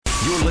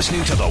You're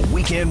listening to the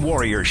Weekend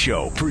Warrior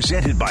Show,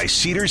 presented by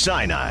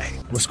Cedars-Sinai.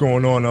 What's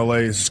going on, LA?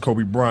 This is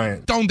Kobe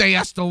Bryant. Donde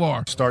hasta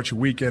Lord. Start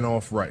your weekend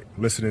off right.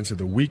 Listening to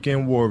the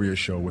Weekend Warrior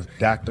Show with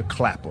Dr.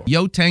 Clapper.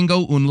 Yo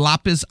tengo un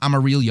lápiz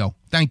amarillo.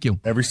 Thank you.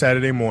 Every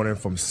Saturday morning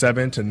from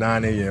 7 to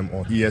 9 a.m.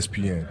 on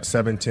ESPN,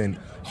 710,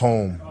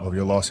 home of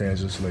your Los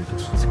Angeles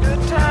Lakers. It's a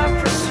good time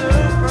for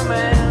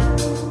Superman.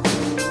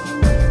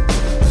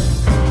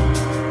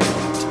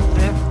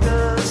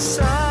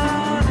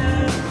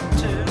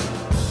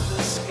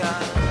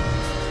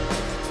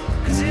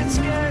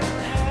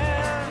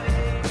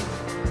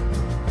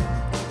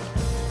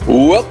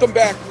 Welcome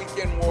back,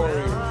 Weekend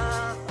Warriors.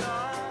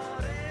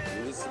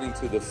 You're listening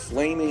to the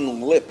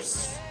Flaming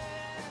Lips,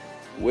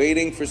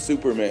 Waiting for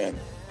Superman.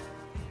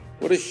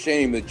 What a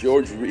shame that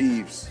George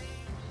Reeves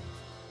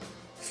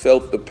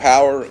felt the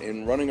power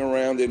in running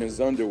around in his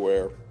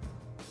underwear,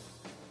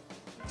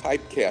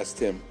 typecast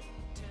him,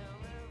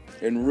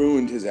 and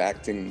ruined his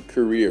acting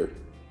career,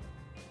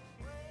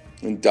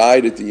 and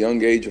died at the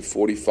young age of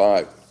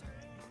 45.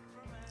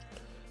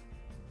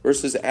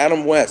 Versus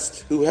Adam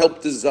West, who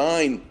helped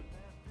design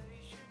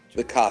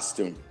the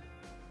costume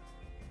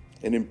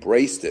and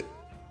embraced it.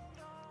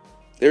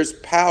 There's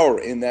power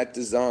in that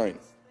design.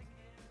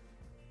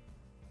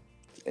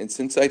 And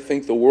since I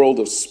think the world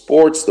of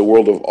sports, the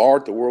world of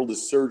art, the world of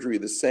surgery are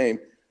the same,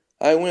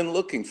 I went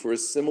looking for a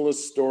similar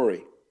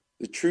story.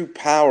 The true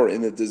power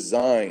in the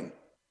design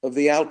of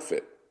the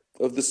outfit,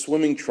 of the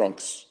swimming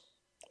trunks,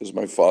 as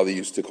my father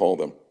used to call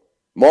them.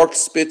 Mark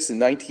Spitz in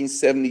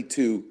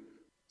 1972,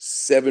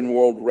 7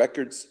 world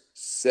records,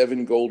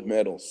 7 gold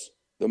medals.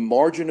 The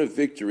margin of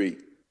victory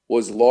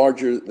was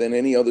larger than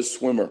any other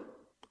swimmer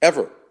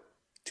ever.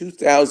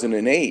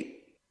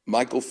 2008,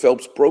 Michael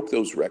Phelps broke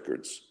those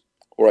records,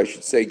 or I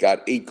should say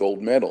got 8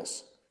 gold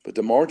medals. But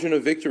the margin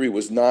of victory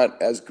was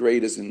not as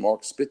great as in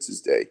Mark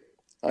Spitz's day.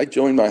 I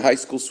joined my high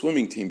school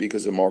swimming team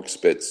because of Mark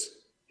Spitz.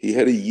 He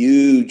had a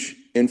huge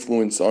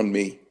influence on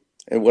me.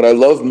 And what I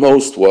loved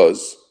most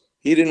was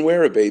he didn't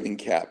wear a bathing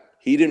cap.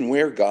 He didn't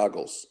wear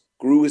goggles.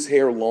 Grew his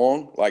hair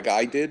long like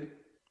I did.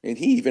 And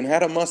he even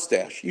had a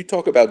mustache. You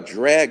talk about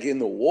drag in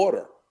the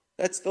water.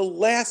 That's the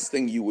last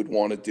thing you would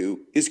want to do,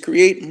 is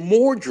create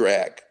more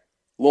drag.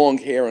 Long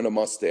hair and a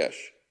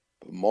mustache.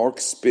 But Mark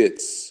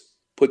Spitz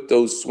put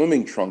those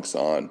swimming trunks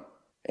on,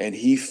 and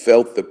he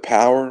felt the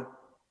power,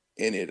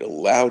 and it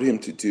allowed him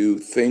to do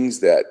things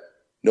that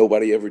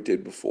nobody ever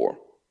did before.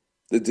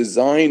 The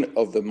design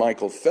of the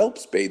Michael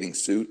Phelps bathing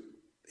suit,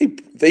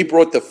 they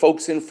brought the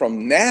folks in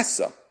from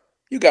NASA.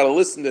 You got to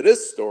listen to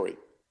this story.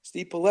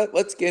 Steve Paulette,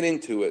 let's get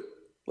into it.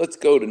 Let's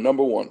go to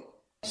number 1.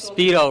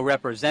 Speedo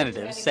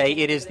representatives say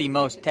it is the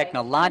most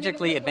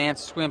technologically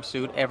advanced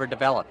swimsuit ever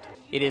developed.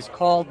 It is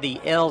called the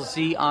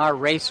LZR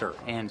Racer,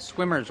 and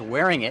swimmers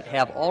wearing it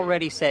have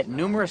already set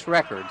numerous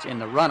records in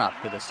the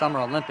run-up to the Summer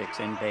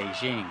Olympics in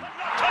Beijing.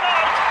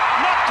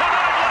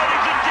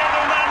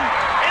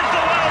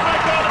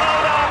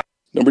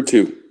 Number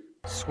 2.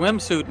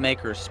 Swimsuit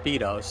maker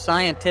Speedo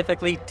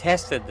scientifically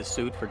tested the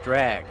suit for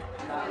drag,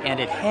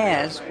 and it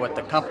has what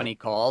the company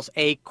calls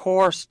a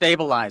core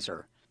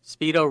stabilizer.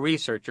 Speedo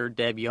researcher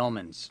Deb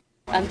Yeomans.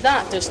 And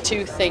that does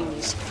 2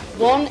 things.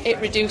 One, it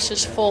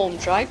reduces foam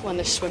drag when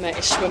the swimmer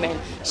is swimming.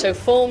 So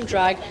foam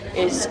drag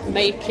is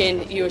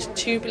making you as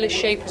tubular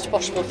shape as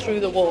possible through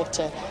the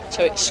water,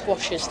 so it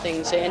squashes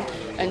things in.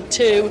 And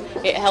 2,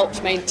 it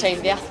helps maintain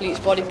the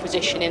athlete's body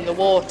position in the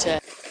water.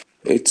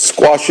 It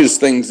squashes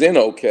things in,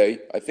 okay.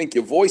 I think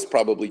your voice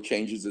probably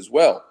changes as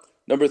well.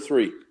 Number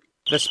 3.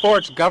 The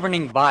sport's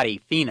governing body,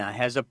 FINA,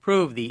 has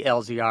approved the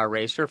LZR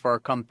Racer for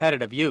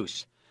competitive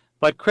use.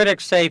 But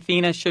critics say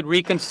FINA should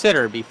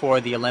reconsider before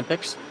the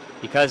Olympics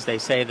because they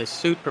say the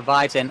suit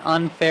provides an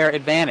unfair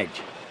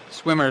advantage.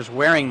 Swimmers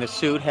wearing the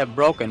suit have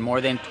broken more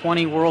than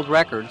 20 world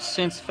records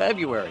since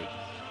February.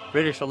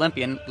 British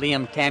Olympian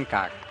Liam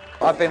Tancock.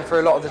 I've been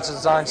through a lot of the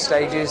design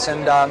stages,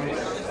 and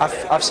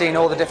I've seen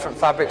all the different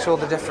fabrics, all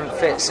the different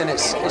fits, and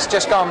it's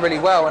just gone really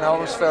well, and I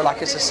almost feel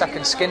like it's a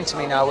second skin to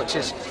me now, which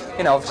is,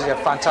 obviously a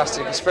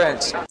fantastic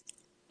experience.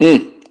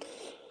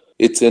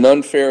 It's an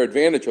unfair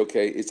advantage,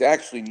 okay. It's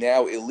actually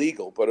now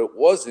illegal, but it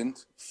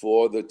wasn't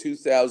for the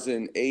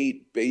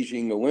 2008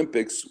 Beijing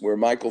Olympics, where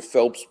Michael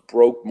Phelps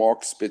broke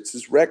Mark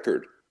Spitz's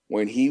record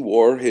when he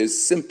wore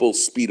his simple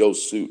Speedo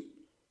suit.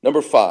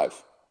 Number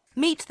 5.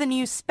 Meet the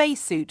new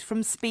spacesuit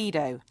from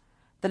Speedo,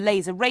 the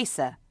Laser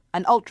Racer,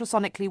 an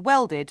ultrasonically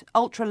welded,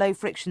 ultra-low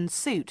friction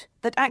suit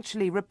that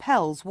actually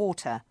repels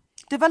water.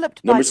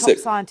 Developed by top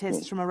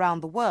scientists from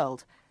around the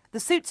world, the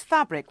suit's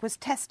fabric was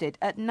tested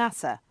at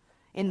NASA,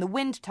 in the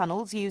wind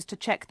tunnels used to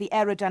check the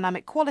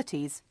aerodynamic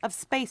qualities of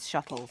space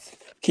shuttles.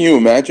 Can you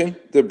imagine?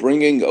 They're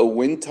bringing a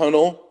wind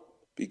tunnel,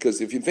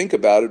 because if you think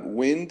about it,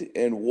 wind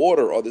and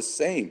water are the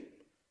same.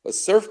 A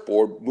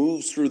surfboard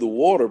moves through the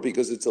water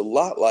because it's a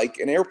lot like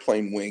an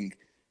airplane wing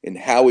in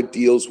how it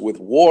deals with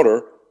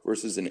water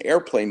versus an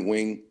airplane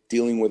wing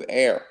dealing with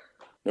air.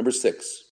 Number 6.